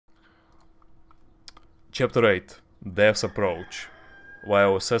Chapter 8. Death's Approach.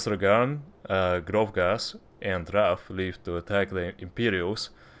 While Sesragarn, Grovgas, and Raf leave to attack the Imperials,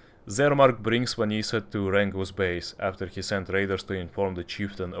 Zermark brings Vanessa to Rengo's base after he sent raiders to inform the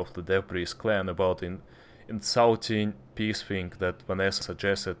chieftain of the Deathbreeze clan about an insulting peace thing that Vanessa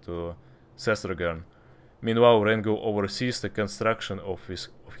suggested to Sesragarn. Meanwhile, Rengo oversees the construction of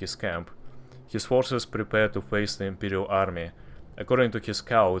his camp. His forces prepare to face the Imperial army. According to his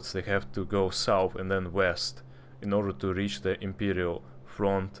scouts, they have to go south and then west in order to reach the Imperial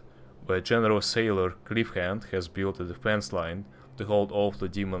front, where General Sailor Cliffhand has built a defense line to hold off the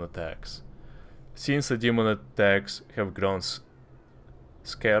demon attacks. Since the demon attacks have grown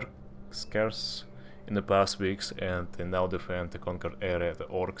scarce in the past weeks and they now defend the conquered area, the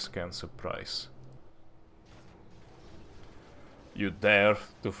orcs can surprise. You dare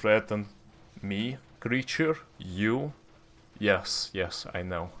to threaten me, creature? You? Yes, I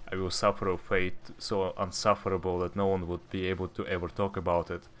know. I will suffer a fate so unsufferable that no one would be able to ever talk about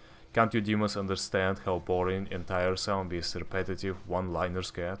it. Can't you demons understand how boring and tiresome these repetitive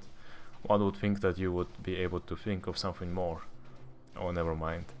one-liners get? One would think that you would be able to think of something more. Oh, never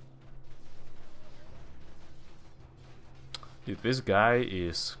mind. Dude, this guy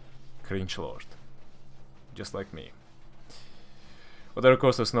is cringe lord. Just like me. Whatever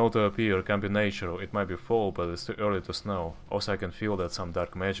caused the snow to appear can be natural, it might be fall, but it's too early to snow. Also, I can feel that some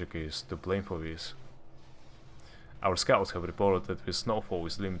dark magic is to blame for this. Our scouts have reported that this snowfall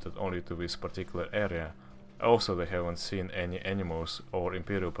is limited only to this particular area. Also, they haven't seen any animals or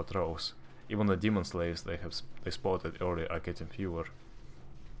Imperial patrols. Even the demon slaves they spotted earlier are getting fewer.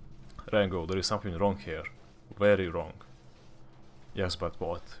 Rengo, there is something wrong here. Very wrong. Yes, but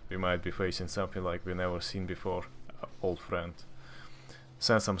what? We might be facing something like we've never seen before, old friend.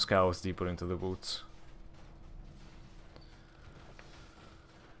 Send some scouts deeper into the woods.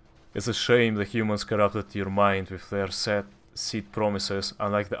 It's a shame the humans corrupted your mind with their set promises.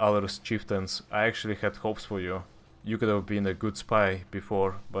 Unlike the other chieftains, I actually had hopes for you. You could have been a good spy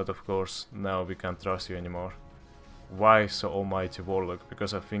before, but of course, now we can't trust you anymore. Why so almighty warlock?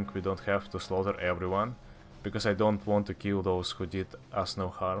 Because I think we don't have to slaughter everyone? Because I don't want to kill those who did us no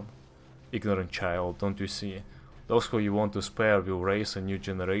harm? Ignorant child, don't you see? Those who you want to spare will raise a new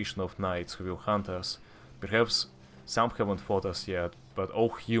generation of knights who will hunt us. Perhaps some haven't fought us yet, but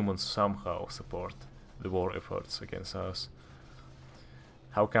all humans somehow support the war efforts against us.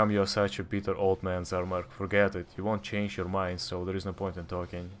 How come you are such a bitter old man, Zarmark? Forget it, you won't change your mind, so there is no point in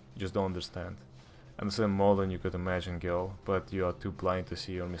talking. You just don't understand. Understand more than you could imagine, girl, but you are too blind to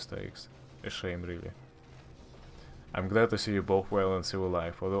see your mistakes. A shame, really. I'm glad to see you both well and still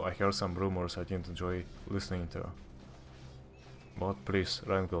alive, although I heard some rumors I didn't enjoy listening to. But please,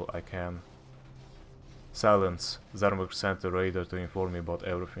 Rangel, I can. Silence. Zarmark sent a raider to inform me about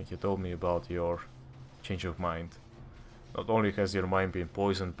everything. He told me about your change of mind. Not only has your mind been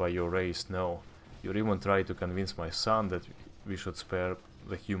poisoned by your race, no. You even tried to convince my son that we should spare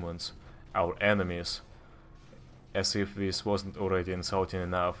the humans, our enemies. As if this wasn't already insulting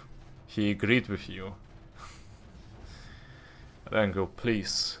enough. He agreed with you. Rango,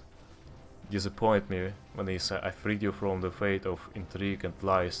 please. Disappoint me, Vanessa. I freed you from the fate of intrigue and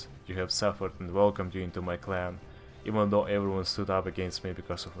lies you have suffered and welcomed you into my clan, even though everyone stood up against me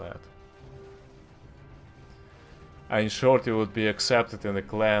because of that. I ensured you would be accepted in the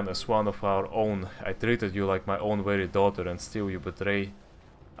clan as one of our own. I treated you like my own very daughter, and still you betray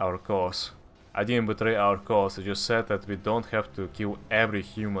our cause. I didn't betray our cause, I just said that we don't have to kill every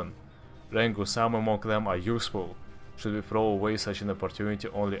human. Rango, some among them are useful. Should we throw away such an opportunity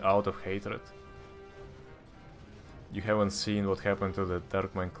only out of hatred? You haven't seen what happened to the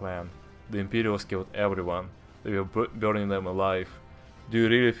Darkman clan. The Imperials killed everyone. They were burning them alive. Do you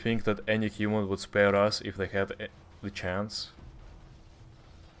really think that any human would spare us if they had the chance?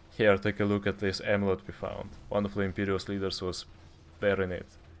 Here, take a look at this amulet we found. One of the Imperials leaders was bearing it.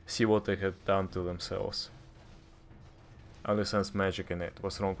 See what they had done to themselves. Only sense magic in it.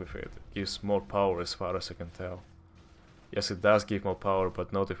 What's wrong with it? It gives more power as far as I can tell. Yes, it does give more power,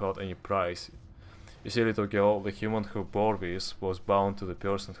 but not without any price. You see, little girl, the human who bore this was bound to the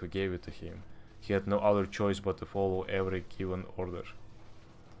person who gave it to him. He had no other choice but to follow every given order.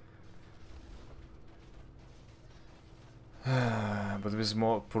 But with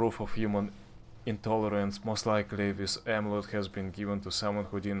more proof of human intolerance, most likely this amulet has been given to someone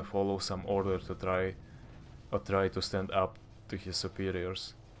who didn't follow some order to try to stand up to his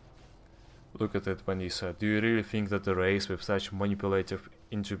superiors. Look at it, Vanessa. Do you really think that a race with such manipulative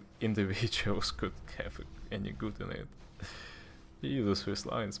individuals could have any good in it? You use Swiss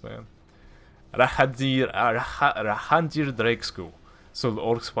lines, man. Rahandir Drakesku. So the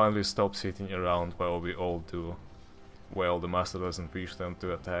orcs finally stop sitting around while we all do. Well, the master doesn't wish them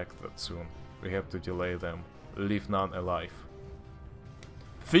to attack that soon. We have to delay them. Leave none alive.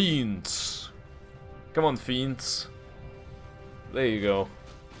 Fiends! Come on, fiends. There you go.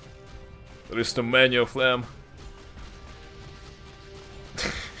 There is too many of them.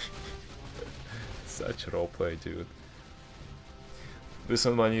 Such roleplay, dude.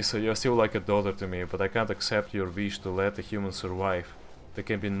 Listen, Vanessa, you're still like a daughter to me, but I can't accept your wish to let a human survive. There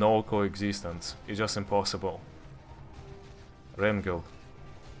can be no coexistence. It's just impossible. Rengel.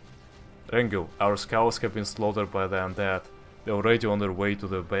 Rengel, our scouts have been slaughtered by the undead. They're already on their way to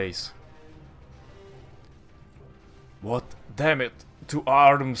the base. What? Damn it! To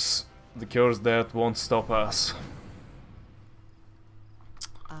arms! The cursed death won't stop us.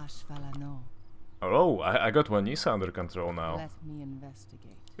 Oh, I got Vanessa under control now. Let me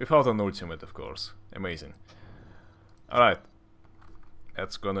investigate. Without an ultimate, of course. Amazing. Alright.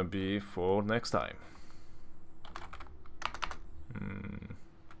 That's gonna be for next time.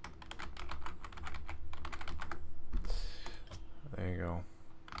 There you go.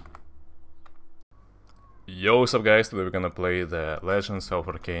 Yo, what's up guys, today we're gonna play the Legends of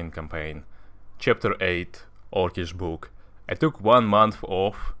Arkain campaign. Chapter 8, Orcish Book. I took 1 month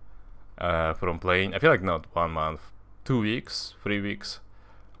off from playing, I feel like not 1 month, 2 weeks, 3 weeks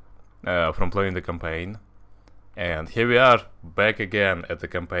from playing the campaign. And here we are, back again at the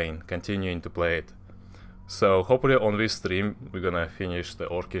campaign, continuing to play it. So hopefully on this stream we're gonna finish the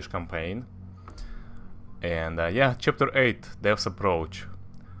Orcish campaign. And yeah, Chapter 8, Death's Approach.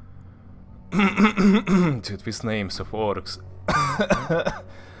 Dude, these names of orcs.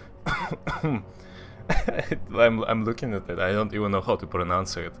 I'm looking at it, I don't even know how to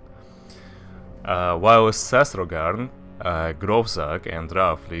pronounce it. While Sastrogarn, Grovzak and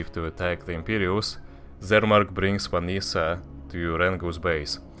Raf leave to attack the Imperius, Zermark brings Vanessa to Rengo's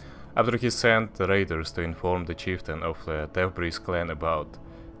base. After he sent the raiders to inform the chieftain of the Deathbreeze clan about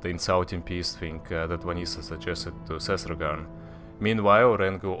the insulting peace thing that Vanessa suggested to Sastrogarn. Meanwhile,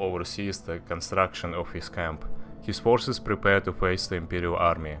 Rengo oversees the construction of his camp. His forces prepare to face the Imperial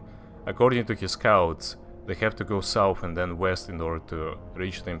army. According to his scouts, they have to go south and then west in order to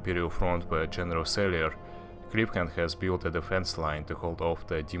reach the Imperial front where General Sellier, Creephand, has built a defense line to hold off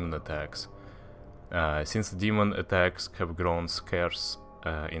the demon attacks. Since the demon attacks have grown scarce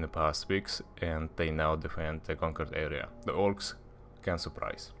in the past weeks, and they now defend the conquered area, the orcs can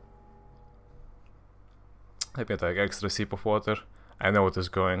surprise. Let me take extra sip of water. I know what is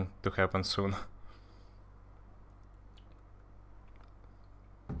going to happen soon.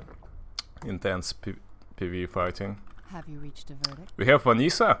 Intense PvE fighting. Have you reached a verdict? We have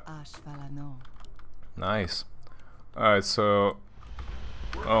Vanessa. Ashvalano. Nice. Alright, so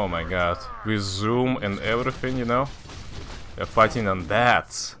oh my god, with zoom and everything, you know, we're fighting on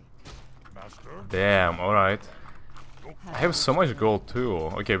that. Damn. Alright. I have so much gold too.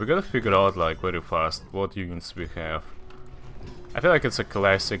 Okay, we gotta figure out like very fast what units we have. I feel like it's a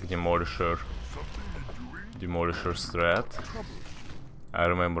classic demolisher strat. I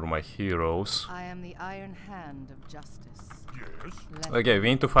remember my heroes. I am the Iron Hand of Justice. Yes. Okay, we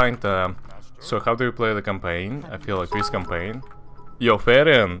need to find so how do we play the campaign? I feel like this campaign. Yo,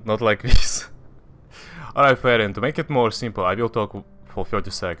 Farian, not like this. Alright, Farian, to make it more simple, I will talk for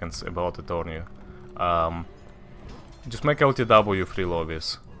 30 seconds about the tourney. Just make LTW free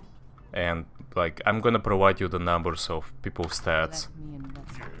lobbies, and like I'm gonna provide you the numbers of people's stats.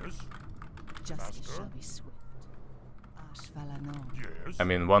 I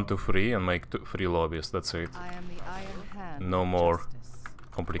mean 1 to 3 and make 3 lobbies. That's it. No more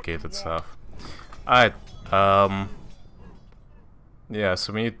complicated stuff. Alright. Yeah.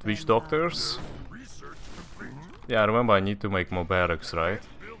 So we need witch doctors. Yeah. Remember, I need to make more barracks, right?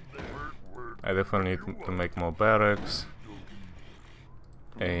 I definitely need to make more barracks.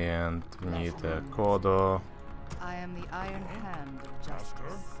 And we need a Kodo. I am the Iron Hand of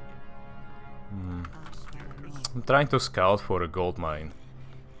Justice. I'm trying to scout for a gold mine.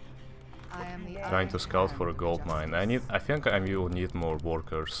 I think I will need more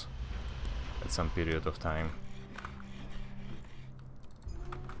workers at some period of time.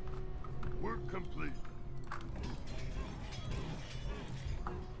 Work complete.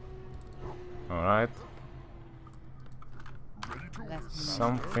 Alright.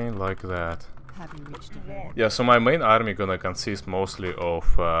 Something like that. Have you reached a verdict? Yeah, so my main army gonna consist mostly of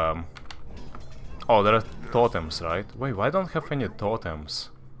oh, there are totems, right? Wait, why don't I have any totems?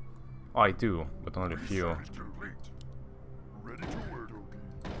 Oh, I do, but only a few.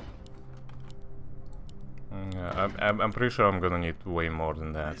 Yeah, I'm pretty sure I'm gonna need way more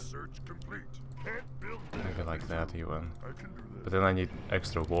than that. Can't build that. Maybe like that even. I can do that. But then I need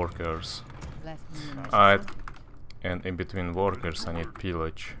extra workers. Let me in. Alright. And in between workers I need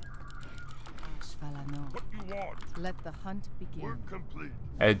pillage. Ashvalano. What you want? Let the hunt begin. Work complete.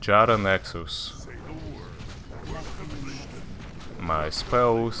 A Jara Nexus. Say the word. Let me in. My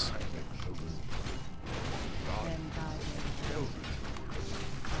spells. Then guide me.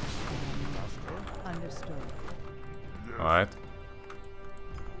 Understood. Alright.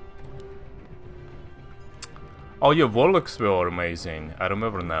 Oh yeah, Warlocks were amazing. I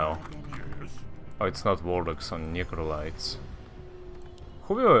remember now. Yes. Oh, it's not Warlocks on Necrolites.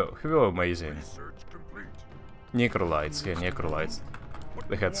 Who were amazing? Research complete. Necrolites, yeah, Necrolites.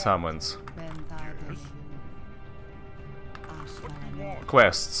 They had summons. Ben guide Ashvalano.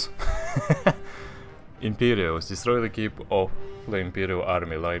 Quests. Imperials. Destroy the keep of the Imperial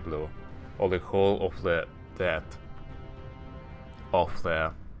army, light blue. Or the whole of the dead. Of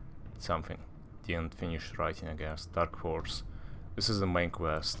the something. Didn't finish writing, I guess. Dark Force. This is the main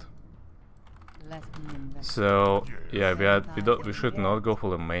quest. Let me in. So yeah, we should not go for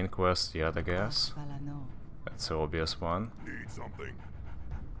the main quest yet, I guess. Ashvalano. That's the obvious one. Need something.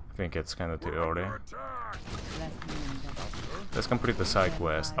 I think it's kinda too early. Attack. Let me in. Let's complete the side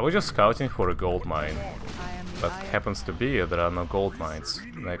quest. I was just scouting for a gold mine. I am the But Iron happens to be there are no gold mines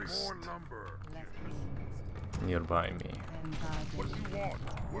Need next more lumber. Let me in. nearby me. Ben What guide you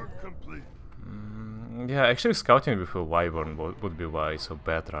want? Work complete. Yeah, actually scouting with a wyvern would be wise, or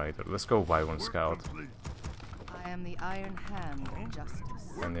bat rider. Let's go wyvern Work scout. complete. I am the iron hand of justice.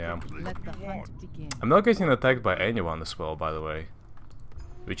 And yeah, Let the hunt begin. I'm not getting attacked by anyone as well, by the way,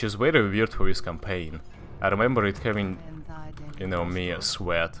 which is very weird for this campaign. I remember it having, Ben guide you know, me a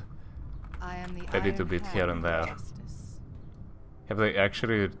sweat. I am the a little iron bit here hand and of there. justice. Have they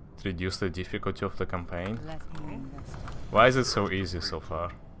actually reduced the difficulty of the campaign? Let me invest. Why is it so easy so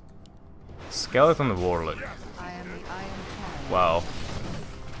far? Skeleton Warlock. I am the iron hand. Wow.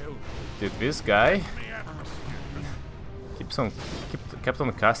 Dude, this guy Ashvalano. kept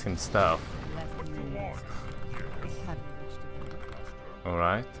on casting stuff. Let me invest. Have you wished it?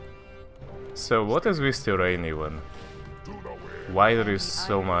 Alright. So what is with terrain even? Do the way. Why there is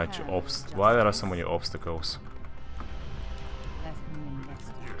so much why there are so many obstacles? Let me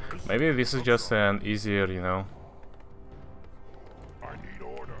invest. Maybe this is just an easier, you know. I need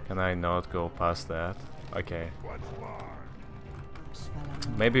order. Can I not go past that? Okay. What's mine?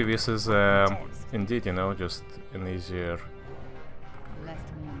 Ashvalano. Maybe this is indeed, you know, just an easier Let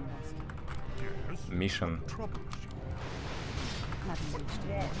me invest. Yes. mission. Trouble. Have you wished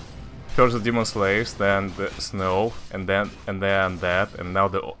it? First the demon slaves, then the snow, and then that, and now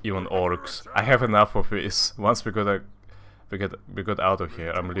the even orcs. I have enough of this. Once we got out of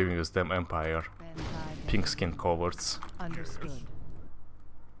here, I'm leaving this damn empire. Ben guide Pink skin cowards. Understood.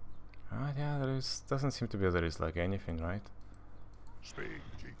 Yeah, doesn't seem to be there is like anything, right? Speak,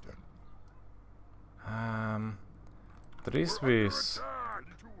 chieftain. There is this.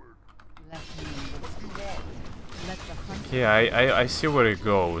 Ready to work. Let me invest. You want? Let the hunt Yeah, I see where it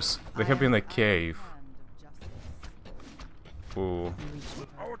goes. They have been a cave. Ooh,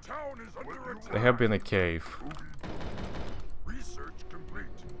 Our town is under attack. they have been a cave. Research complete.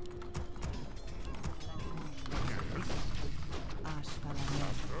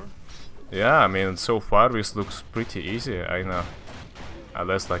 Yeah, I mean, so far this looks pretty easy, I know.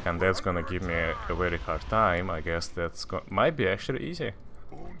 Unless like Undead's gonna give me a very hard time, I guess that's might be actually easy.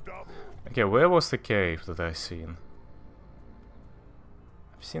 Okay, where was the cave that I seen?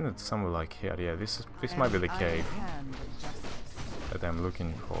 I've seen it somewhere like here. Yeah, this might be the cave that I'm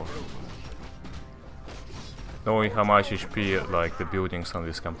looking for. Knowing how much HP like the buildings on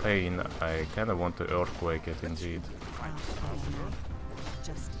this campaign, I kinda want to earthquake it indeed.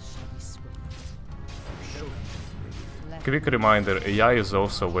 Quick reminder, AI is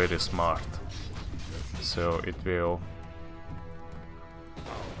also very smart, so it will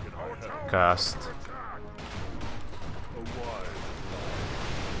cast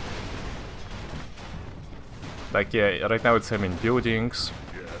like, yeah, right now it's aiming buildings,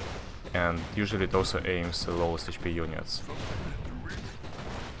 and usually it also aims the lowest HP units.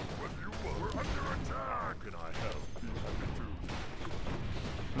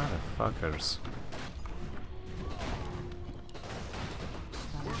 Motherfuckers.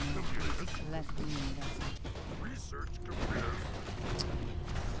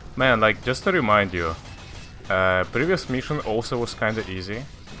 Man, like, just to remind you, previous mission also was kinda easy.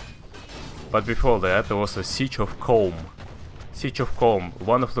 But before that, there was a Siege of Combe. Siege of Combe,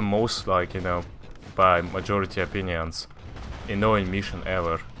 one of the most, like, you know, by majority opinions, annoying mission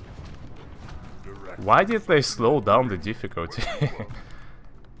ever. Why did they slow down the difficulty?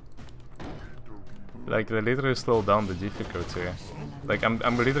 Like, they literally slow down the difficulty. Like,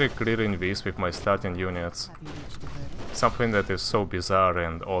 I'm literally clearing this with my starting units. Have you reached a verdict? Something that is so bizarre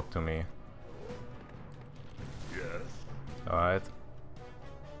and odd to me. Alright.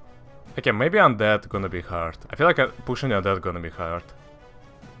 Okay, maybe undead gonna be hard. I feel like pushing undead gonna be hard.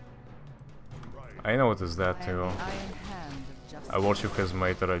 I know what is that I am too. the iron hand of justice. A warship has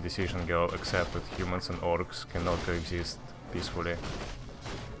made the right decision, girl, except that humans and orcs cannot coexist peacefully.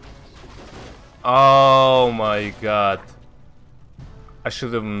 Oh my god. I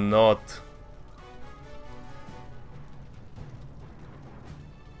should have not.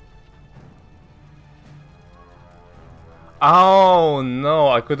 Oh no,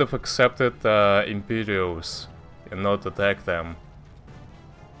 I could have accepted Imperials and not attack them.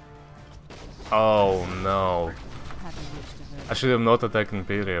 Oh no. Have you reached a verdict? I should have not attacked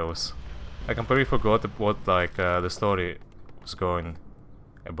Imperials. I completely forgot what like the story was going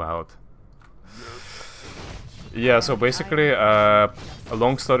about. Yeah, so basically, a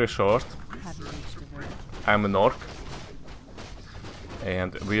long story short, Have you reached a verdict? I'm an orc,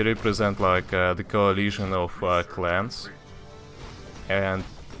 and we represent like the coalition of clans, and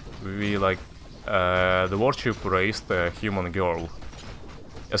we like the warship raised a human girl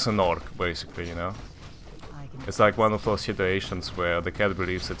as an orc, basically, you know. I can It's like one of those situations where the cat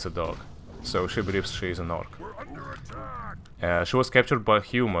believes it's a dog, so she believes she is an orc. We're under attack. She was captured by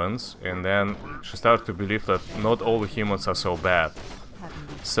humans, and then she started to believe that not all humans are so bad. have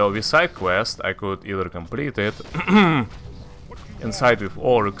you reached So with side quest, I could either complete it and side with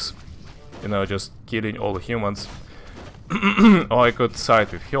orcs, you know, just killing all the humans, or I could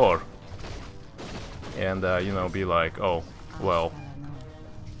side with her and you know, be like, oh, well,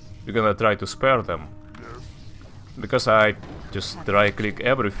 we're gonna try to spare them, because I just right click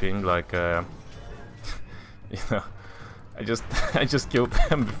everything, like you know, I just killed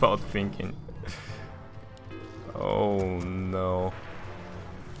them without thinking. Oh no.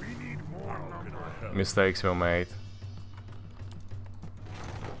 Mistakes were made.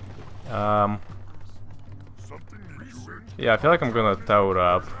 Something recent. Yeah, I feel like I'm gonna tower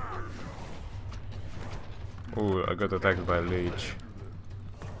up. Ooh, I got attacked by a leech.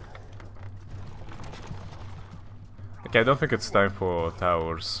 Okay, I don't think it's time for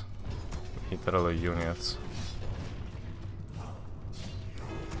towers. Literally units.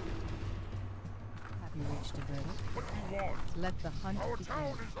 Have you reached a verdict? What do you want? Let the hunt Our begin.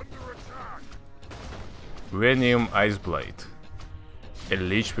 town is under attack. Venium Iceblade. A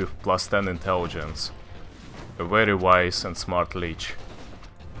leech with +10 intelligence. A very wise and smart leech.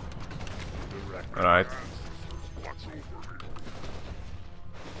 Alright. Watch over me.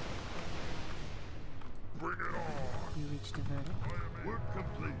 Bring it on. Have you reached a verdict? Work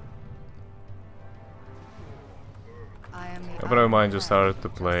complete. I am the A friend of iron mine just hand started to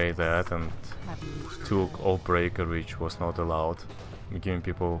of play justice. that and Have you reached a took verdict? Oathbreaker, which was not allowed. I'm giving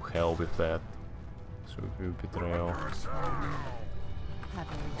people hell with that. So it will be betrayal. Have you reached a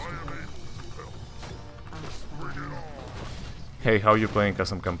verdict? Ashfire. Hey, how you playing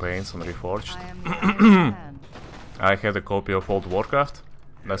custom campaigns on Reforged? I am the iron hand. I had a copy of Old Warcraft.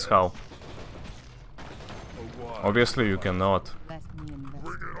 That's how. Obviously you cannot. Let me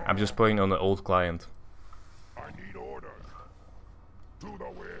investigate. I'm just playing on an old client. I need orders. To the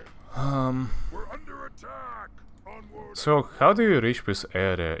wind. We're under attack. Onward. So how do you reach this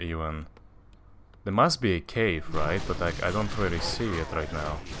area even? There must be a cave, right? But like, I don't really see it right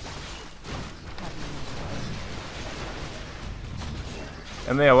now.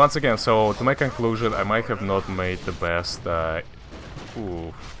 And yeah, once again, so to my conclusion, I might have not made the best.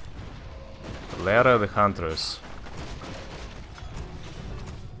 Ooh, Lara the Huntress.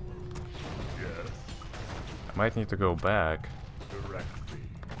 I might need to go back.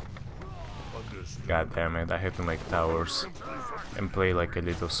 God damn it! I had to make towers and play like a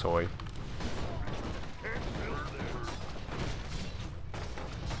little soy.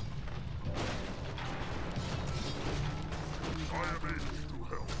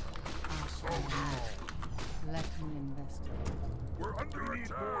 Let me investigate. We're under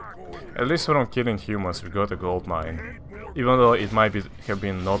attack. At least from killing humans, we got a gold mine. Even though it might have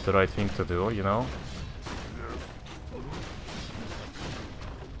been not the right thing to do, you know?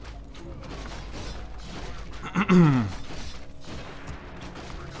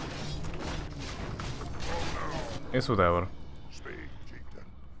 It's whatever. Speak, chieftain.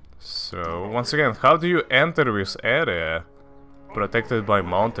 So, once again, how do you enter this area? Protected by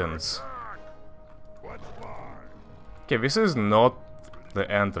mountains. What's mine? Okay, this is not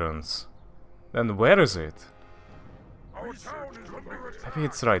the entrance. Then where is it? Our town is under attack. Maybe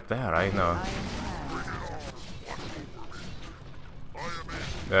it's right there, I know. Iron hand of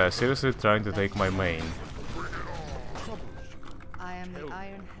justice. Seriously trying to take my main. I am the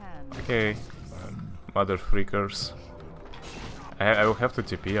Iron Hand. Okay. Mother freakers. I will have to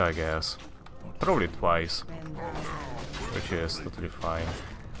TP, I guess. Probably twice. Bend thy Which is totally fine.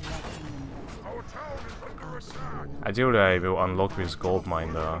 Our town is under attack. Ideally I will unlock this gold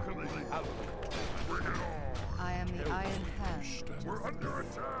mine though. I am the Iron Hand. We're under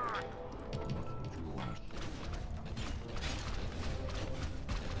attack.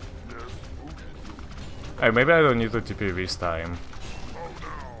 Hey, maybe I don't need to TP this time.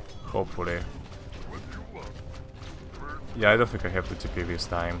 Hopefully. Yeah, I don't think I have to TP this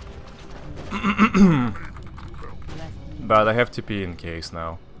time. But I have TP in case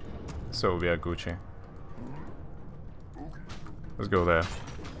now. So we are Gucci. Let's go there.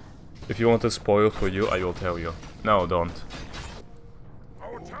 If you want a spoil for you, I will tell you. No, don't.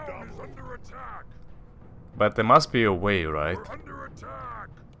 Our town is under attack. But there must be a way, right? We're under attack.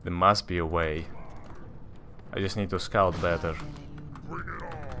 There must be a way. I just need to scout better. Bring it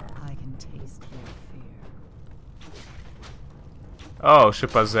on. I can taste your fear. Oh, she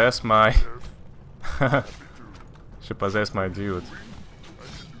possessed my... She possessed my dude.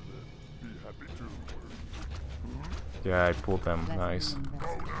 Be happy to. Yeah, I pulled them. Let Nice. me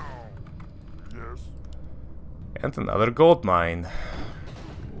invest. Yes. And another gold mine.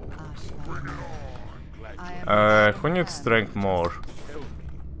 I am Who needs strength more?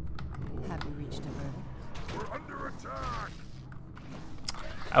 Have you reached a verdict? We're under attack.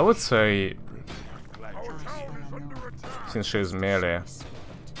 I would say, Our town is under attack. since she's melee,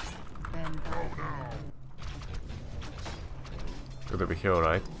 Bend thy could be here,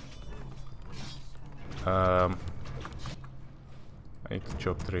 right? I need to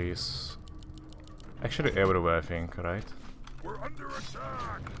chop trees. Actually, everywhere, I think, right? We're under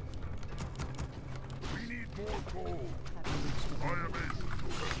attack. We need more gold. Have you reached a I verdict? am able to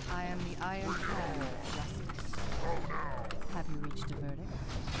help. I am the Iron Hand of Justice. Oh no. Have you reached a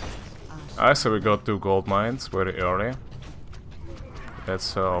verdict? So we got 2 gold mines very early.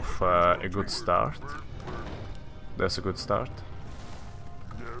 That's of a good start. That's a good start.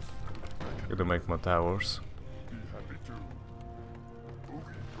 Yes. Gotta make more towers. Be happy to.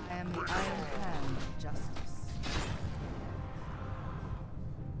 I am the Iron Hand of Justice.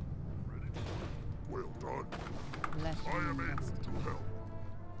 Well done. Let I me am able invest. to help.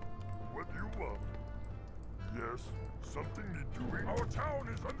 What do you want? Yes. Something need doing. Our town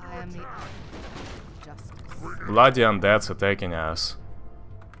is under I am the attack. Iron Hand of Justice. Bloody undead's attacking us.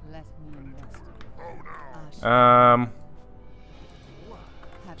 Let me investigate. Oh no. Ash, Um,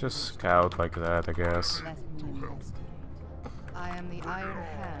 have you just reached- scout like that, I guess. Let me investigate. I am the Iron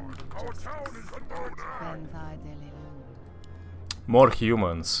Hand of Our Justice. town is under attack. Bend thy delilu. More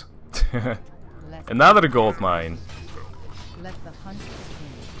humans. Let Another gold mine. Let the hunt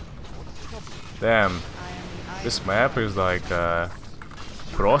begin. Damn, I am the Iron this map is like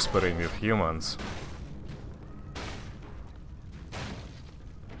prospering with humans.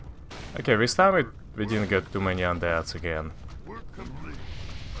 Okay, this time we didn't get too many undeads again. Work complete.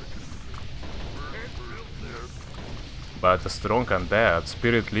 But a strong undead,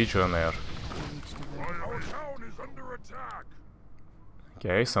 Spirit Legionnaire. Have you reached a verdict? Our town is under attack.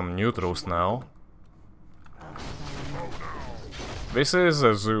 Okay, some neutrals now. This is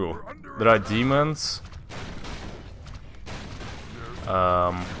a zoo. There are demons.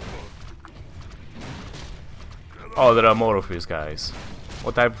 Oh, there are more of these guys.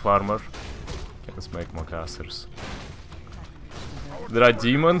 What type of armor? Okay, let's make more casters. There are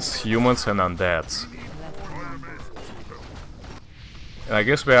demons, humans, and undeads. And I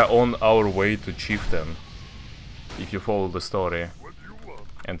guess we are on our way to Chieftain, if you follow the story. What do you want?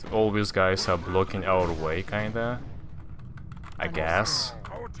 And all these guys are blocking our way, kinda. I guess.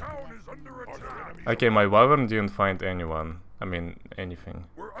 Our town is under attack. Okay, my wyvern didn't find anyone. I mean, anything.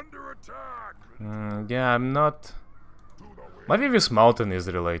 We're under attack. Yeah, I'm not... Maybe this mountain is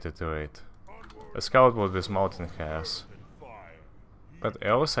related to it. Let's scout what this mountain has. But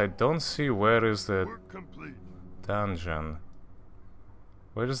else I don't see where is the Work complete. dungeon.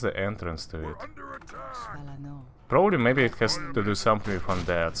 Where is the entrance to it? Under attack. Shall I know? Probably maybe it has to do something with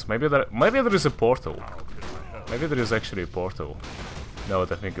undeads. Maybe there is a portal. Maybe there is actually a portal. Now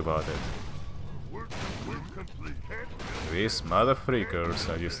that I think about it. Work complete. These mother freakers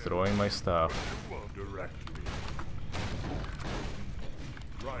are destroying my stuff. Directly.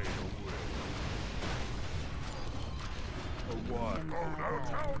 Right away. A one. Bend thy Our delilu.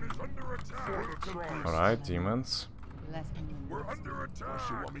 town is under attack. Alright, demons. Let me We're investigate. under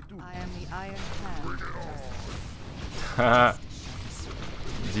attack. I am the Iron Hand of Justice. Haha.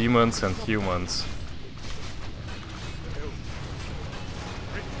 Demons and humans.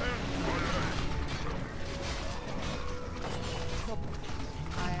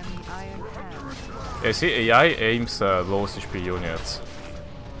 Yeah, see, AI aims at lowest HP units.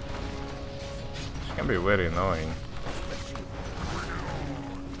 Which can be very annoying.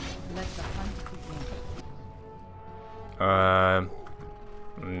 Let the hunt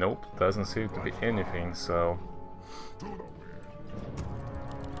begin. Nope, doesn't seem to be anything, so...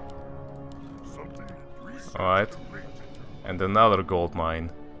 Alright. And another gold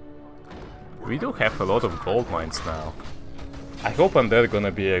mine. We do have a lot of gold mines now. I hope that's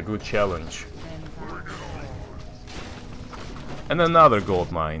gonna be a good challenge. And another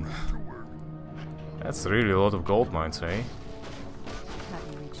gold mine. That's really a lot of gold mines, eh?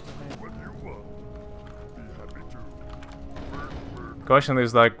 Question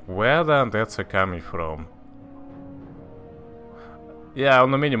is like, where the undeads are coming from? Yeah,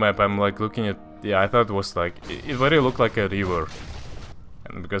 on the minimap I'm like looking at... Yeah, I thought it was like... It really looked like a river.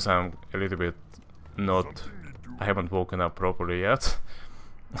 And because I'm a little bit not... I haven't woken up properly yet.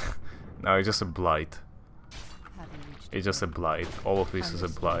 Now it's just a blight. It's just a blight. All of this is a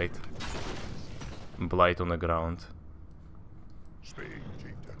blight. Blight on the ground.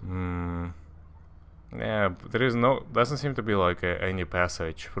 Yeah, there is no... Doesn't seem to be like any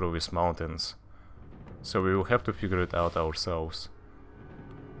passage through these mountains. So we will have to figure it out ourselves.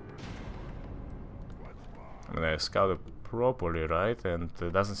 I mean, I scouted properly, right? And there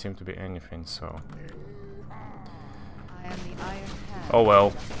doesn't seem to be anything, so... Oh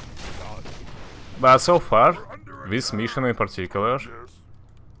well. But so far, this mission in particular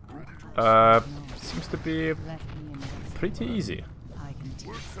seems to be pretty easy.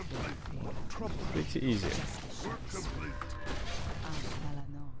 Pretty easy.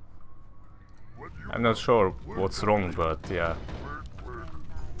 I'm not sure what's wrong, but yeah.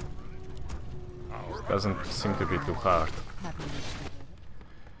 Doesn't seem to be too hard.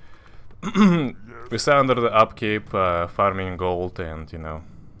 We stay under the upkeep, farming gold and, you know,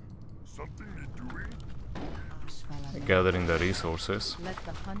 gathering the resources.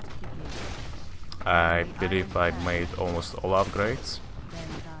 I believe I made almost all upgrades.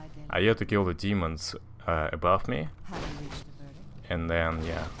 I yet to kill the demons above me. And then,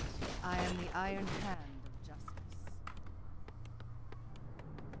 yeah. I am the iron hand of justice.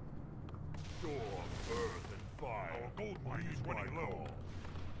 Gold mine is running low.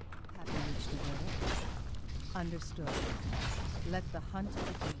 Have you reached the verdict? Understood. Let the hunt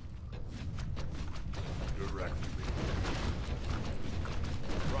begin.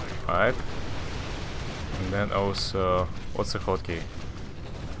 Alright. And then also, what's the hotkey?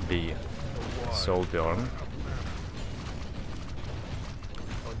 B. Soul Bjorn.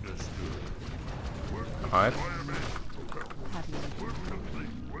 Alright.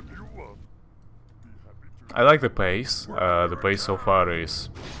 I like the pace. The pace so far is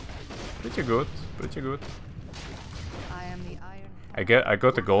pretty good. Pretty good. I am the iron. I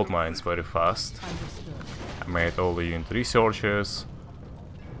got the gold mines very fast. Understood. I made all the unit researches.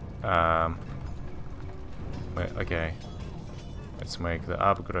 Okay. Let's make the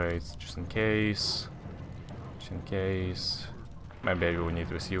upgrades just in case. Just in case. Maybe I will need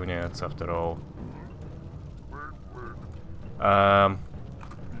these units after all.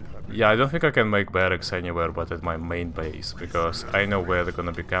 Yeah, I don't think I can make barracks anywhere but at my main base, because I know where they're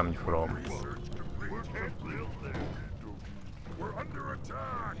gonna be coming from.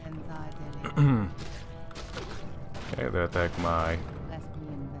 Okay, they attack my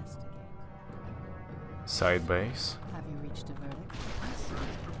side base. Have you reached a verdict?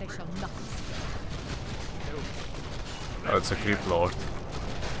 They shall not. Oh, it's a creep lord.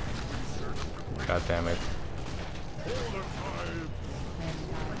 God damn it.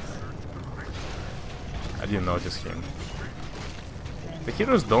 I didn't notice him. The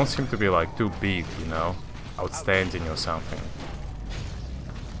heroes don't seem to be like too big, you know, outstanding or something.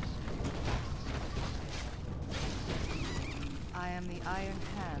 I am the iron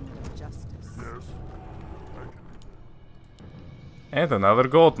hand of justice. Yes. And another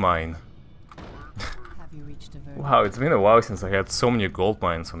gold mine. Have you reached a verdict? Wow, it's been a while since I had so many gold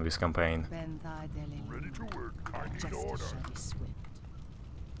mines on this campaign. Ready to work. I need Justice order. shall be swift.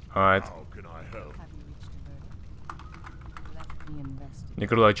 Alright. How can I help? Have you reached a verdict? Let me investigate.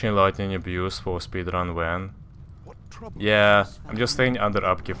 Nikolai Chain Lightning Abuse for speedrun when? What trouble? Yeah, I'm just staying under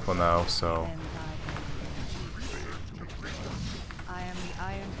upkeep for now, so... I am the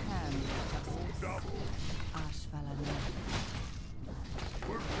iron hand of justice.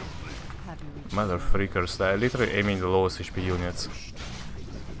 Have you reached Mother freakers, they're literally aiming the lowest HP units.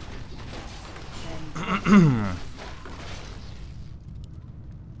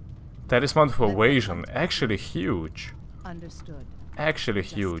 Talisman for Evasion, actually huge. Understood. Actually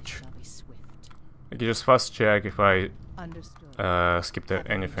huge. Shall be swift. I can just fast check if I Understood. Skip Have you reached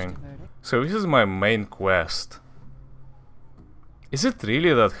a anything. verdict? So this is my main quest. Is it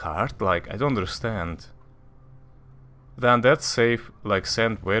really that hard? Like, I don't understand. Then that save like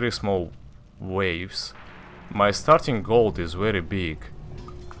send very small waves. My starting gold is very big.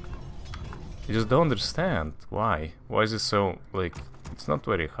 I just don't understand why. Why is it so like it's not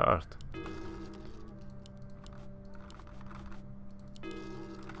very hard.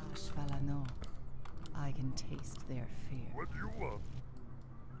 Ashvalano, I can taste their fear. What do you want?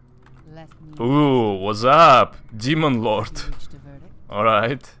 Let me. Ooh, what's up? Demon Lord. Have you reached a verdict?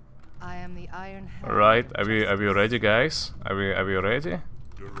 Alright. I am the Iron Hand. Alright, of are we ready, guys? Are we ready?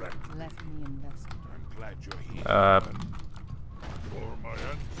 Direct. Let me investigate. I'm glad you're here. For my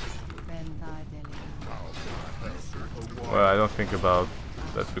ancestors. Ben thy deli. Well, I don't think about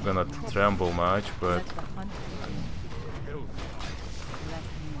that we're gonna tremble much, but Let the hunt begin. Let me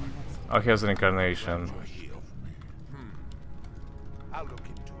investigate. oh, here's reincarnation. You're here. I'll look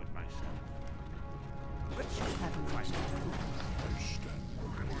into it myself. Let's go Have you reached a verdict? understand.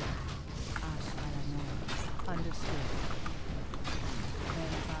 Ashvalano. Understood.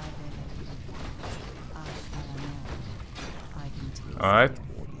 Ben thy deli. Ashvalano. I can taste Alright. their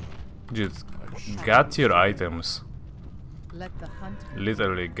fear. Just got your items. Let the hunt begin.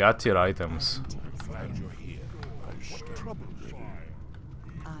 Literally got your items. Glad you're here. What trouble is it?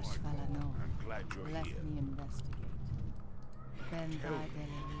 Ashvalano. I'm glad you're Let here. me investigate. Ben thy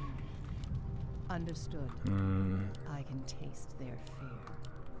deli. Understood. I can taste their fear.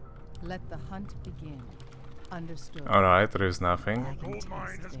 Let the hunt begin. Understood. Alright, there is nothing. I can Gold mine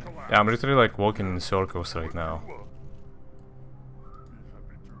taste has their collapsed. Yeah, I'm literally like walking in circles right now. Be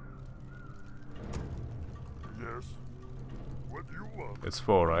happy to. Yes. What do you want? It's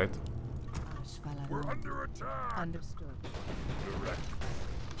 4, right? We're Ashvalano. under attack. Understood. Direct.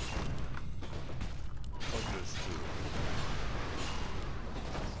 Understood.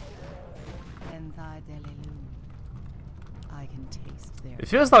 Ben thy deli. I can taste their It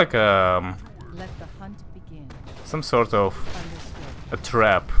feels like Let the hunt begin. some sort of Understood. a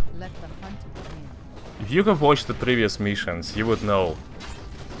trap. Let the hunt begin. If you have watched the previous missions, you would know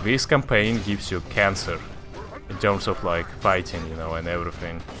this campaign gives you cancer in terms of like fighting, you know, and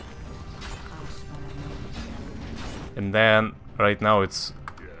everything. Ashvalano. And then right now it's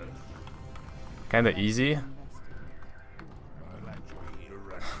kind of easy. Glad you're here.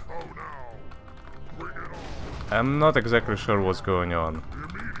 Direct. Oh no. Bring it on. I'm not exactly sure what's going on,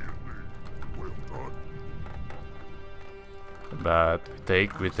 Immediately. Well done. but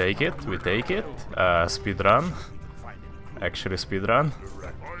we take it. Speed run, Find any actually speed run.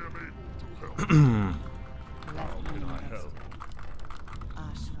 direct. I am able to help. Let me Can I help? investigate.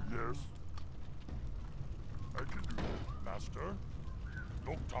 Ashvalano. Yes. I can do that. Master?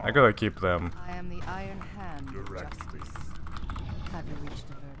 No time. I gotta keep them. I am the Iron Hand of Direct me. Justice. Have you reached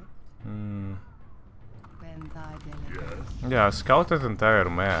a verdict? Hmm. Ben thy deli. Yes. Yeah, scout that entire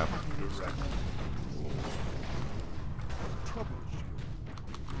map. Have you reached a verdict? Trouble is you.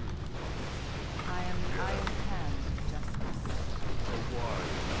 I am the Iron Hand of Justice. So why?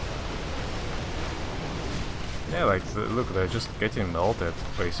 Yeah, like look, they're just getting melted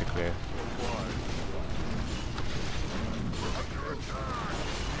basically. So why? We're under attack.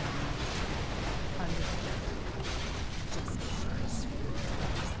 Understood. Justice.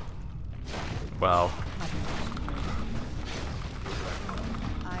 Wow. Have you reached a verdict?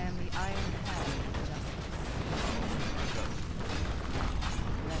 I am the Iron Hand of Justice.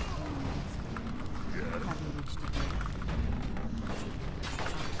 Let me investigate. Have you reached a verdict?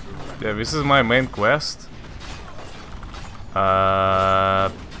 Yeah, this is my main quest.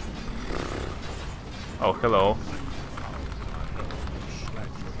 Oh, hello.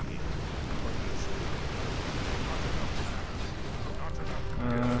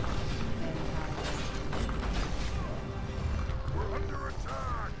 We're under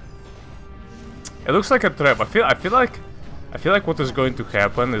attack. It looks like a trap. I feel like what is going to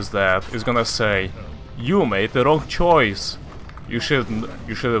happen is that it's gonna say, "You made the wrong choice. You should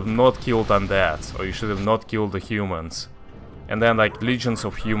have not killed undeads, or you should have not killed the humans." And then like legions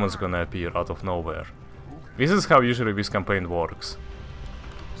of humans gonna appear out of nowhere. This is how usually this campaign works.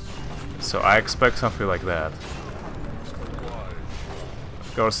 So I expect something like that.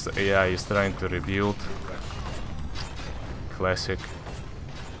 Of course, the AI is trying to rebuild. Classic.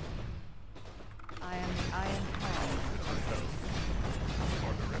 I am the Iron Hand of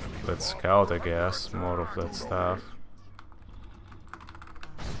Justice. Let's scout, I guess. More of that stuff.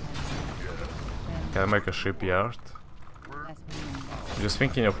 Can I make a shipyard? Let me investigate. I'm just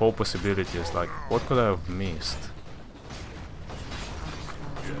thinking of all possibilities, like, what could I have missed?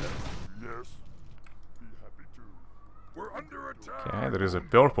 Yes. Be happy to. Alright, there is a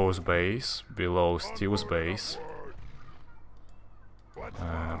purple's base below Steel's base. But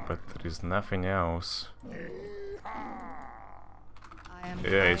there is nothing else. I am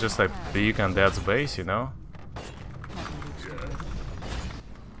Yeah, it's just like big on Dad's base, you know?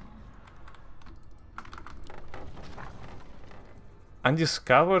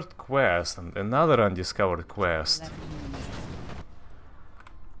 Undiscovered quest and another undiscovered quest.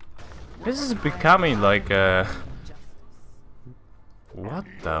 This is becoming like a... What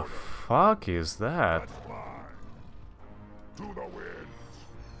the fuck is that? To the winds.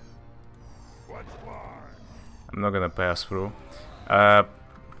 Let's fly. I'm not gonna pass through. We're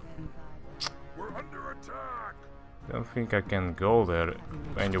under attack. Don't think I can go there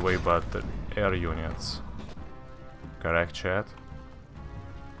anyway but the air units. Correct, chat?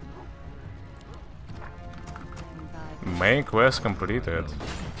 Main quest completed.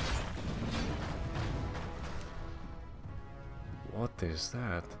 What is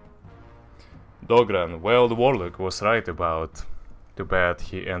that? Dogran, well, the warlock was right about. Too bad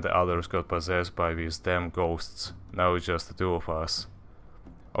he and the others got possessed by these damn ghosts. Now it's just the two of us.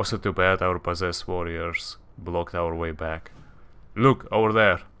 Also too bad our possessed warriors blocked our way back. Look, over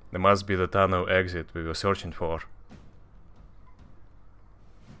there. There must be the tunnel exit we were searching for.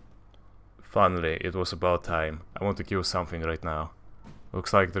 Finally, it was about time. I want to kill something right now.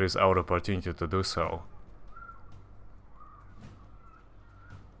 Looks like there is our opportunity to do so.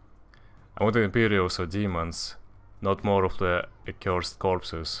 I want the Imperials or demons, not more of the accursed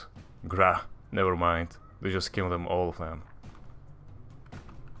corpses. Grah, never mind. They just kill them, all of them.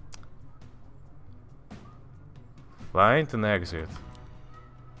 Find an exit.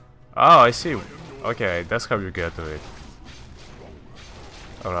 Oh, I see. Okay, that's how you get to it.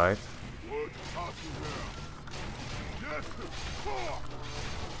 Alright.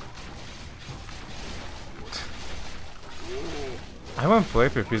 I haven't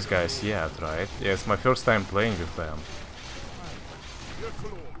played with these guys yet, right? Yeah, it's my first time playing with them.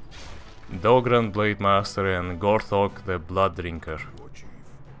 Dogran Blade Master and Gorthok the Blood Drinker.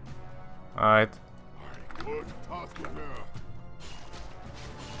 Alright.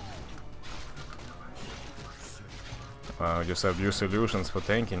 Just have new solutions for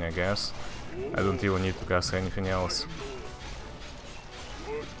tanking, I guess. I don't even need to cast anything else.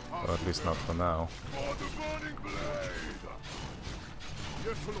 Or at least not for now.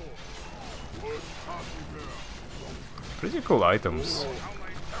 Pretty cool items.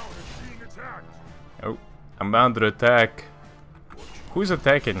 Oh, I'm under attack. Who's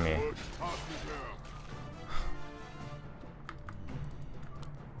attacking me?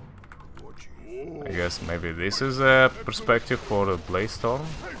 I guess maybe this is a perspective for a Blaze Storm.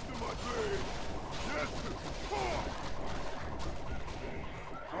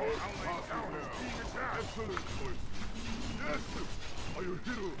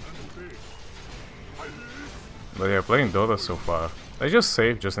 But yeah, playing Dota so far. I just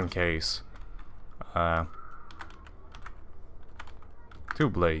save just in case. 2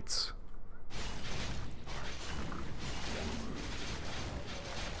 blades.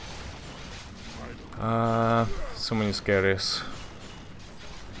 So many scaries.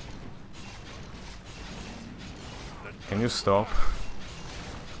 Can you stop?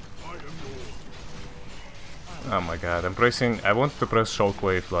 Oh my god, I'm pressing... I want to press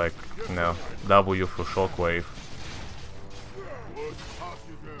shockwave like, you know, W for shockwave.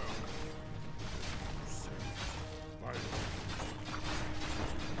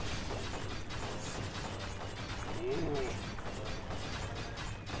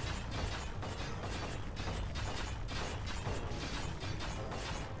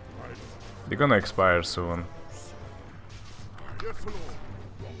 They're gonna expire soon.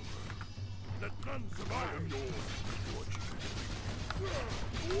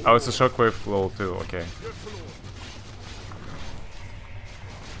 Oh, it's a shockwave flow too, okay.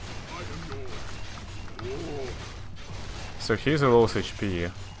 So he's a lowest HP.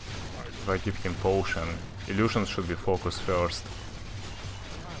 If I give him potion, illusions should be focused first.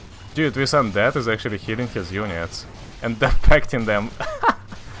 Dude, this undead is actually healing his units and defecting them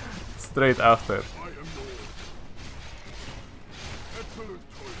straight after.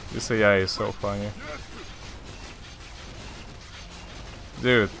 This AI is so funny.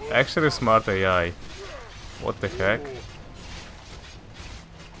 Dude, actually smart AI. What the heck?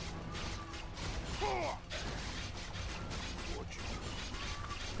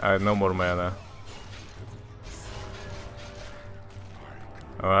 I had no more mana.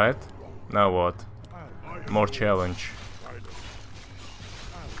 Alright, now what? More challenge.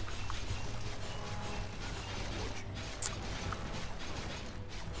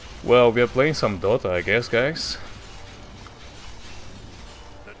 Well, we are playing some Dota, I guess, guys.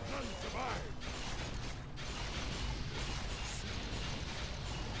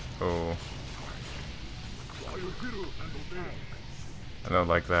 Oh. I don't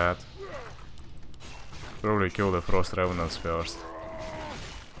like that. Probably kill the Frost Revenants first.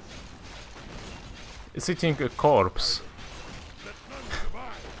 It's eating a corpse.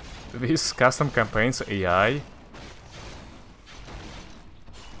 This custom campaign's AI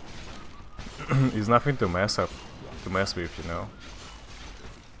is nothing to mess with, you know.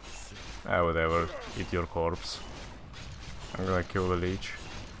 Ah, whatever. Eat your corpse. I'm gonna kill the leech.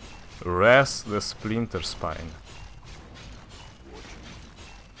 Rest the splinter spine.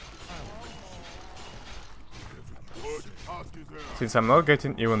 Since I'm not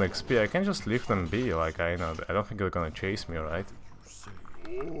getting even XP, I can just leave them be. Like I don't think they're gonna chase me, right?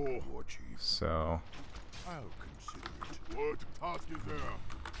 So.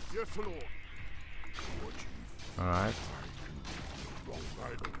 Alright.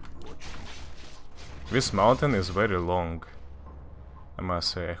 This mountain is very long, I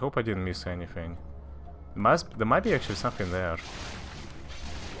must say. I hope I didn't miss anything. There might be actually something there.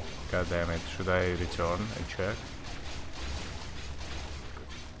 God damn it, should I return and check?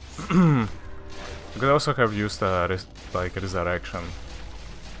 I could also have used like resurrection.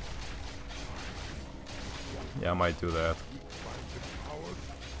 Yeah, I might do that.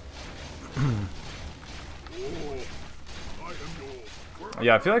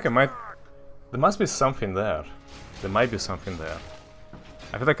 Yeah, I feel like I might... There must be something there. There might be something there.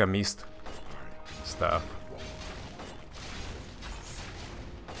 I feel like I missed stuff.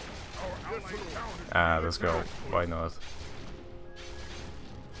 Ah, let's go. Why not?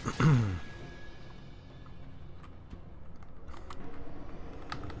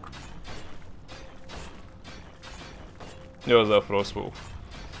 There was a frost wolf.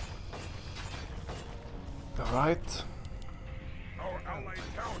 Alright. Our allied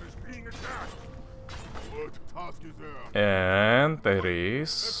town is being attacked. What task is there? And there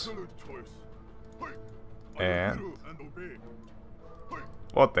is. Excellent choice. And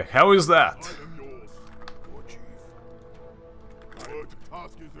what the hell is that?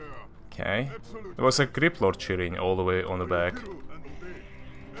 Okay. There was a Crypt Lord cheering all the way on the back.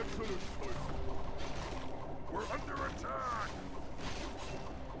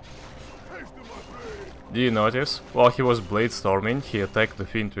 Do you notice? While he was blade storming, he attacked the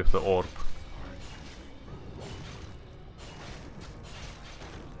Fiend with the orb.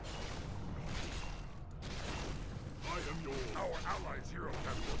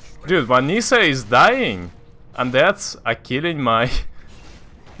 Dude, Vanessa is dying! And that's killing my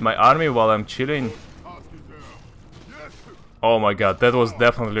army while I'm chilling. Oh my god, that was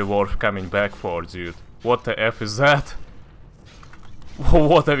definitely worth coming back for, dude. What the F is that?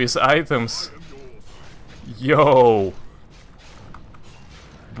 What are these items? Yo!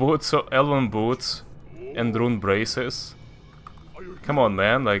 Boots, elven boots, and rune braces. Come on,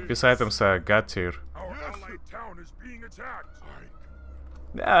 man, like, these items are god tier. Our allied town is being attacked.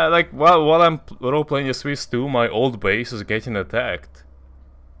 Yeah, like, while I'm role-playing a Swiss 2, my old base is getting attacked.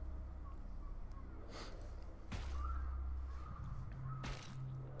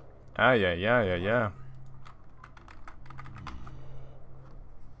 Ah, yeah.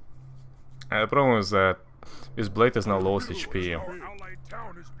 The problem is that this blade is now lost HP. Our allied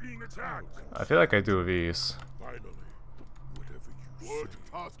town is being attacked. I feel like I do this.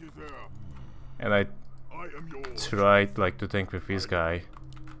 And I tried like to tank with this guy.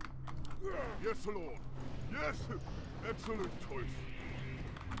 Yes, Lord. Yes. Excellent choice.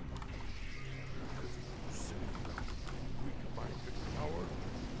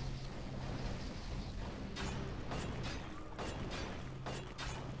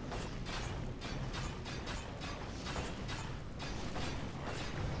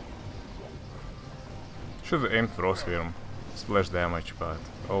 Should have aimed Frostwyrm. Splash damage, but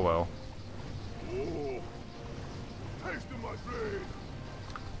oh well.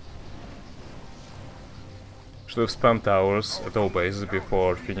 Should have spammed towers at all bases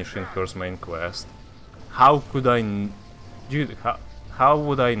before finishing first main quest. How could I... Dude, how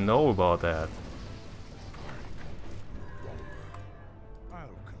would I know about that?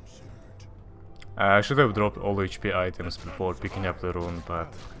 I should have dropped all HP items before picking up the rune,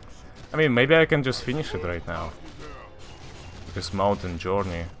 but... I mean, maybe I can just finish it right now. This mountain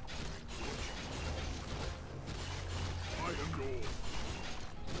journey.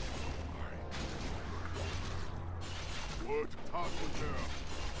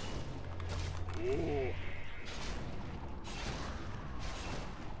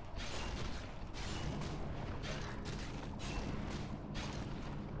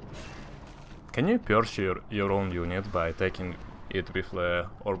 Can you purge your own unit by attacking it with the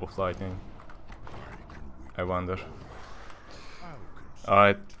orb of lightning. I wonder.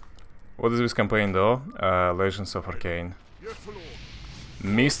 Alright. What is this campaign though? Legends of Arkain.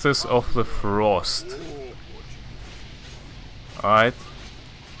 Mistress of the Frost. Alright.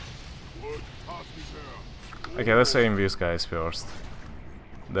 Okay, let's aim these guys first.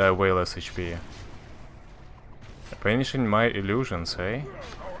 They have way less HP. Banishing my illusions, eh?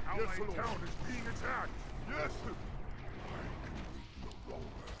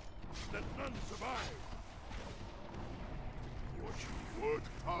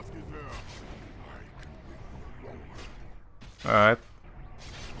 Alright.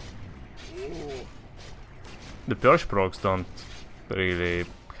 The purge procs don't really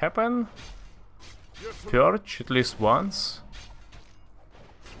happen. Purge at least once.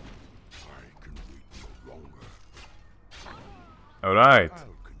 Alright.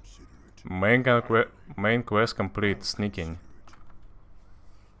 Main quest complete, sneaking.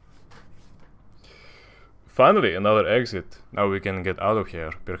 Finally, another exit. Now we can get out of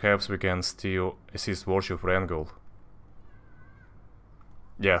here. Perhaps we can steal assist worship Rangul.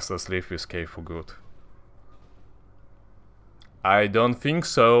 Yes, let's leave this cave for good. I don't think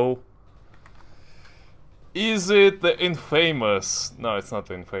so. Is it the infamous? No, it's not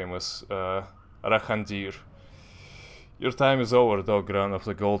the infamous. Rakhandir. Your time is over, Dogran of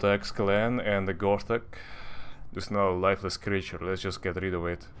the Gold Axe clan and the Gorthak. There's no lifeless creature, let's just get rid of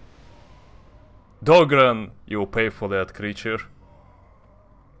it. Dogran! You will pay for that creature.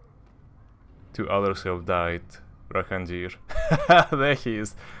 2 others have died. Rakhandir. There he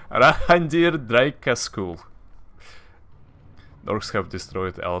is. Rakhandir Draikaskul. Orcs have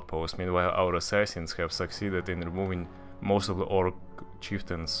destroyed the outpost, meanwhile our assassins have succeeded in removing most of the orc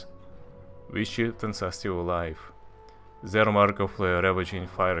chieftains. These chieftains are still alive. Zermark of the Ravaging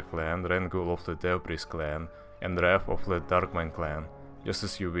Fire clan, Rengul of the Debris clan, and Raph of the Darkmine clan. Just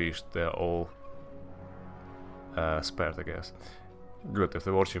as you wished, they're all spared, I guess. Good, if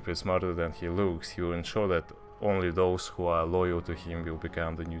the worship is smarter than he looks, he will ensure that only those who are loyal to him will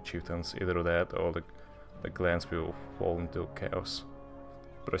become the new chieftains. Either that or the clans will fall into chaos.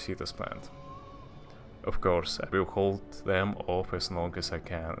 Proceed as planned. Of course, I will hold them off as long as I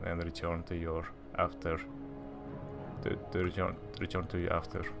can and return to you after. Return to you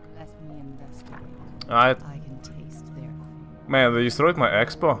after. Let me investigate. Alright. I can taste their. Man, they destroyed my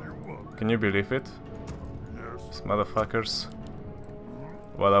expo. Can you believe it? These motherfuckers.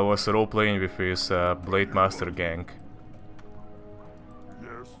 While I was role-playing with his Blade Master gang.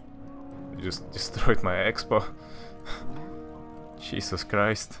 They just destroyed my expo. Jesus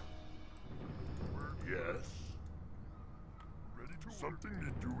Christ. Yes. Ready to something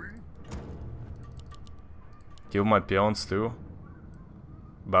you're doing? Kill my peons too.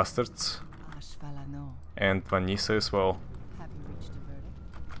 Bastards. Ashvalano. And Vanessa as well. Have you reached a verdict?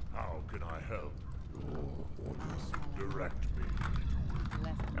 How can I help? Direct me.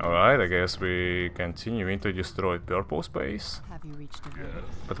 Alright, I guess we continue to destroy purple space. Have you reached a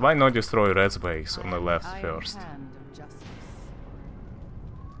verdict? But why not destroy red space on the left first?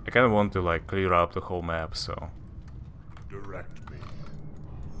 I kinda want to like clear up the whole map, so. Direct me.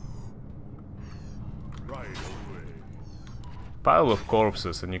 Right away. Pile of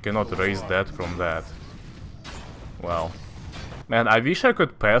corpses and you cannot raise that from that. Wow. Man, I wish I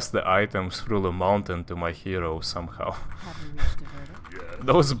could pass the items through the mountain to my hero somehow. Have you reached a verdict?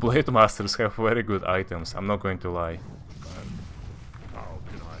 Those Blade Masters have very good items, I'm not going to lie. How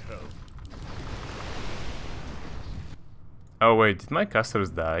can I help? Oh wait, did my casters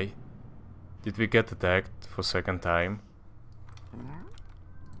die? Did we get attacked for second time?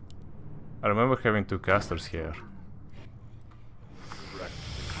 I remember having 2 casters here.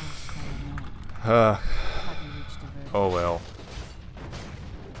 Oh well.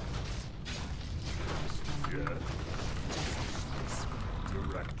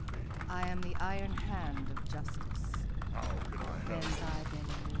 I am the iron hand of justice. How can I help?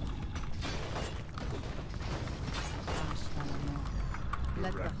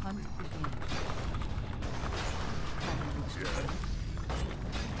 Let the hunt begin.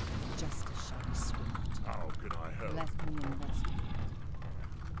 Justice shall be swift. How can I help? Let me investigate.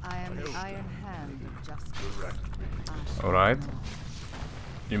 I am the iron hand of justice. Alright.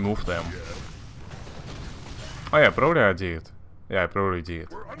 You moved them. Oh yeah, probably I did. Yeah, I probably did.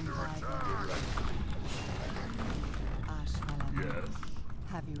 We're under attack.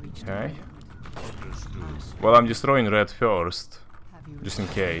 Have you reached Okay. Understood. Well, I'm destroying red first, Have you just in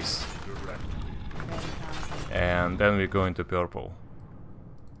case. Direct me. And then we go into purple.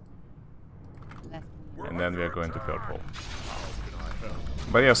 Let me And then we are going to purple. How can I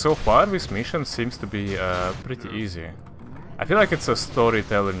help? But yeah, so far this mission seems to be pretty easy. I feel like it's a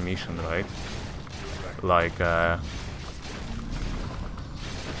storytelling mission, right? Like,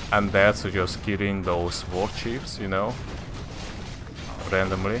 and that's just killing those war chiefs, you know?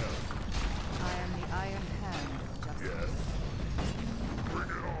 Randomly. I am the Iron Hand of justice. Bring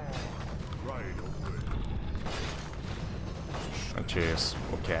it on. Right away. Which is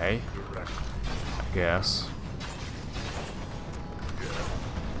okay, I guess.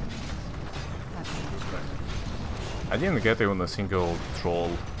 I didn't get even a single troll,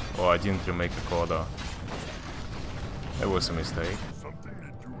 or I didn't remake a coda. That was a mistake. Something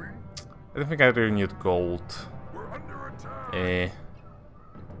you're doing? I don't think I really need gold. We're under attack.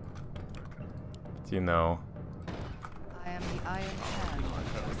 You know, I am the Iron Hand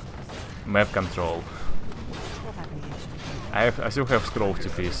of map control. I still have scroll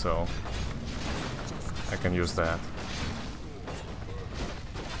TP, so I can use that.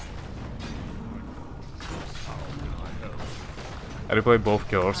 I replayed both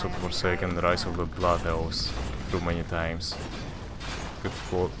Curse of Forsaken and Rise of the Blood Elves too many times. Good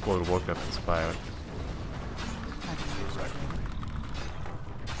for Warcraft inspired.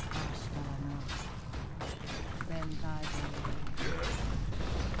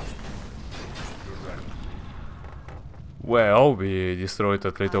 Well, we destroyed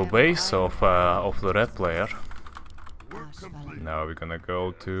that little base of the red player. Now we're gonna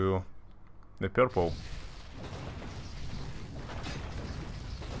go to the purple.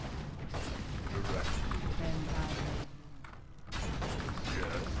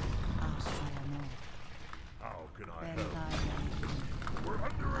 How can I help? We're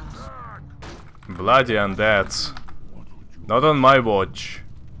under attack. Bloody undeads. Not on my watch.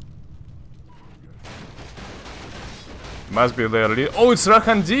 Must be their lead. Oh, it's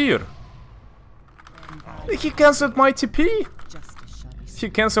Rahandir! He cancelled my TP! He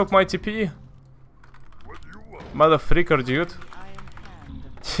cancelled my TP. What do you want? Mother freaker, dude.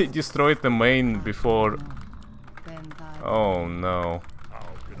 He destroyed the main before. Oh no. How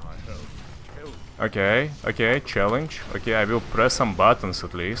can I help? Help. Okay, okay, challenge. Okay, I will press some buttons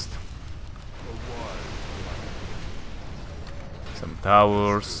at least. Some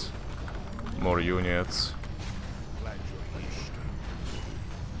towers. More units.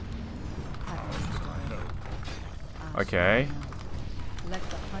 Okay,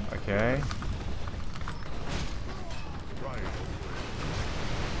 okay.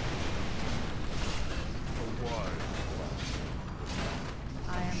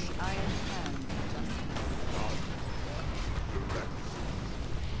 I am the Iron Hand of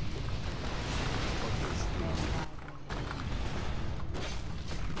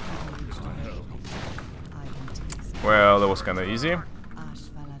justice. Well, that was kinda easy. I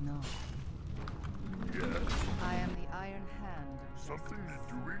am the Iron Hand of Something you're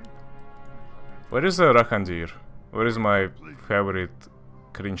doing? Where is the Rahandir? Where is my favorite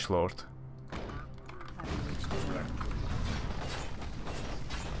cringe lord?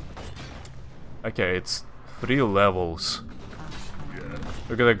 Okay, it's 3 levels.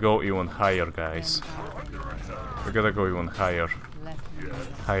 We gotta go even higher, guys. We gotta go even higher.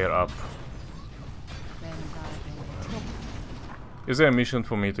 Higher up. Is there a mission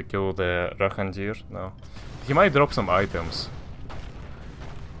for me to kill the Rahandir? No. He might drop some items.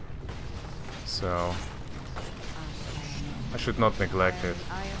 So I should not neglect it.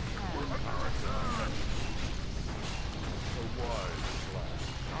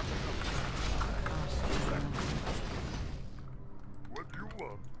 What do you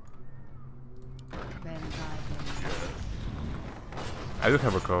want? I do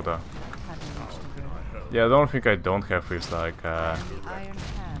have a quota. Yeah, the only thing I don't have is like I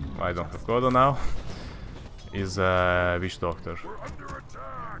don't have quota now. Is Witch Doctor,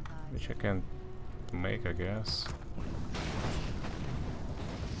 which I can make, I guess.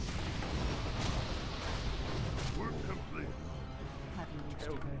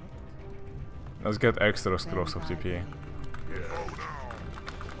 Let's get extra scrolls of TP.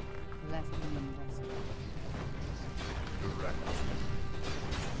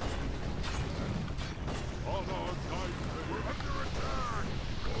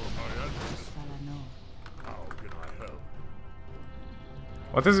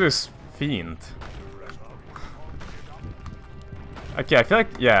 What is this fiend? Okay, I feel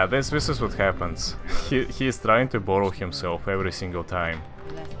like, yeah, this is what happens. He is trying to borrow himself every single time.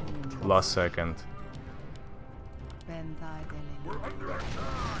 Last second.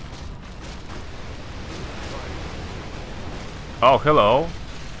 Oh, hello.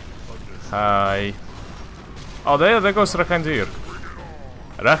 Hi. Oh, there goes Rahandir.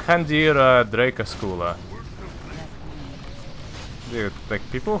 Rahandir Dracoskula. Dude, like,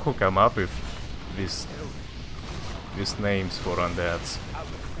 people who come up with these these names for undeads.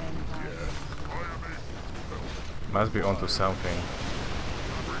 Must be onto something.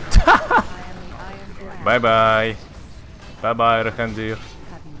 Bye bye. Bye bye, Rahandir.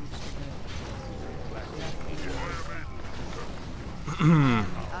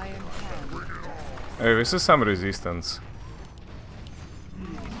 Hey, this is some resistance.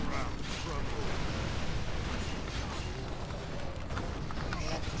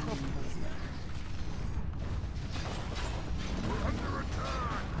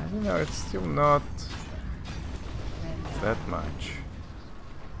 I don't know, it's still not that much.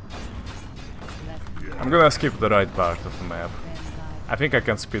 I'm gonna skip the right part of the map. I think I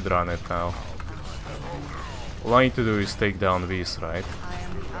can speedrun it now. All I need to do is take down these, right?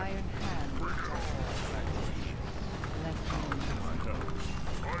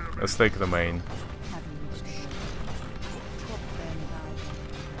 Let's take the main.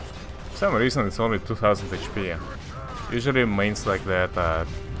 For some reason it's only 2000 HP. Usually mains like that are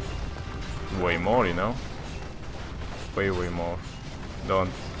way more, you know? Way more. Don't.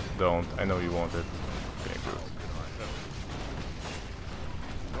 I know you want it. Okay, good.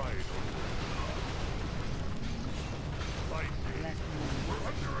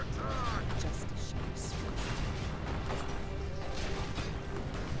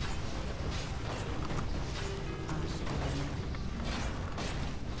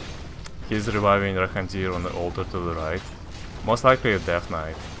 He's reviving Rahandir on the altar to the right. Most likely a Death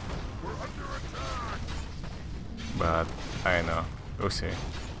Knight. But I know. We'll see.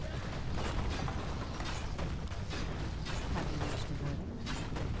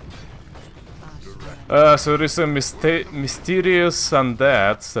 So there is a mysterious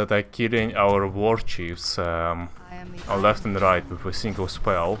undeads that are killing our war chiefs on left and right with a single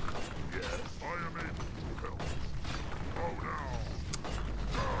spell.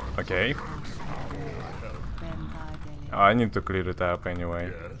 Okay. I need to clear it up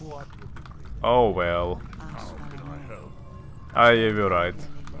anyway. Oh well. Ah, yeah, you're right.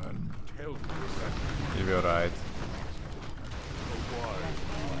 You're right.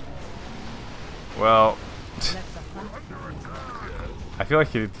 Well, I feel like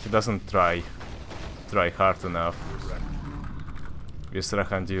he doesn't try hard enough. This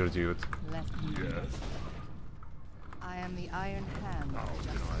Rahandir dude. I am the Iron Hand.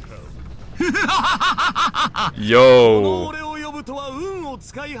 Yo!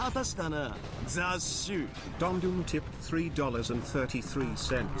 Dondum tipped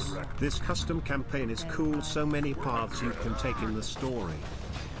 $3.33. This custom campaign is cool, so many paths you can take in the story.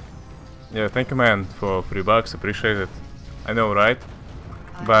 Yeah, thank you, man, for $3. Appreciate it. I know, right?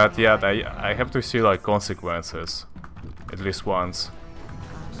 But yeah, I have to see like consequences, at least once.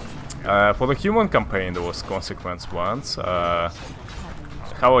 For the human campaign, there was consequence once.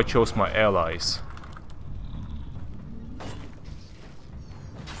 How I chose my allies.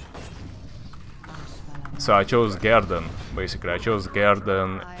 So I chose Garden, basically. I chose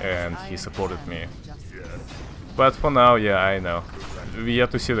Garden and he supported me. But for now, yeah, I know. We have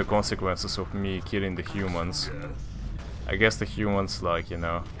to see the consequences of me killing the humans. I guess the humans, like, you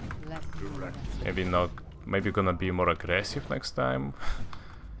know, maybe gonna be more aggressive next time.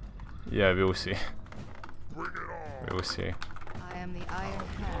 Yeah, we'll see. We'll see.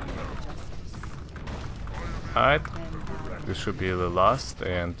 Alright, this should be the last,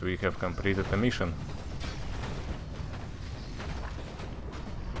 and we have completed the mission.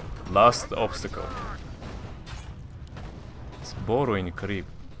 Last obstacle. It's borrowing creep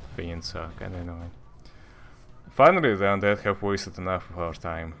fiends are kinda annoying. Finally, the undead have wasted enough of our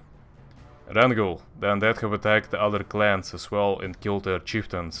time. Rangul, the undead have attacked the other clans as well and killed their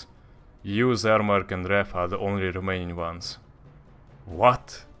chieftains. You, Zermark and Ref are the only remaining ones.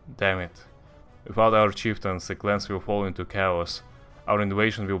 What? Damn it. Without our chieftains, the clans will fall into chaos. Our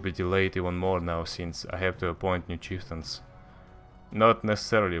invasion will be delayed even more now since I have to appoint new chieftains. Not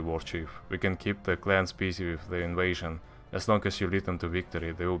necessarily, War Chief. We can keep the clans busy with the invasion. As long as you lead them to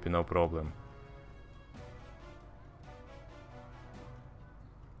victory, there will be no problem.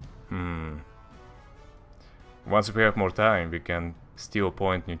 Once we have more time, we can still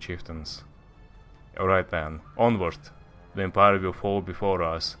appoint new chieftains. Alright then, onward. The Empire will fall before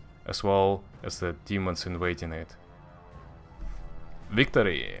us, as well as the demons invading it.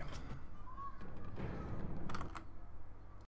 Victory!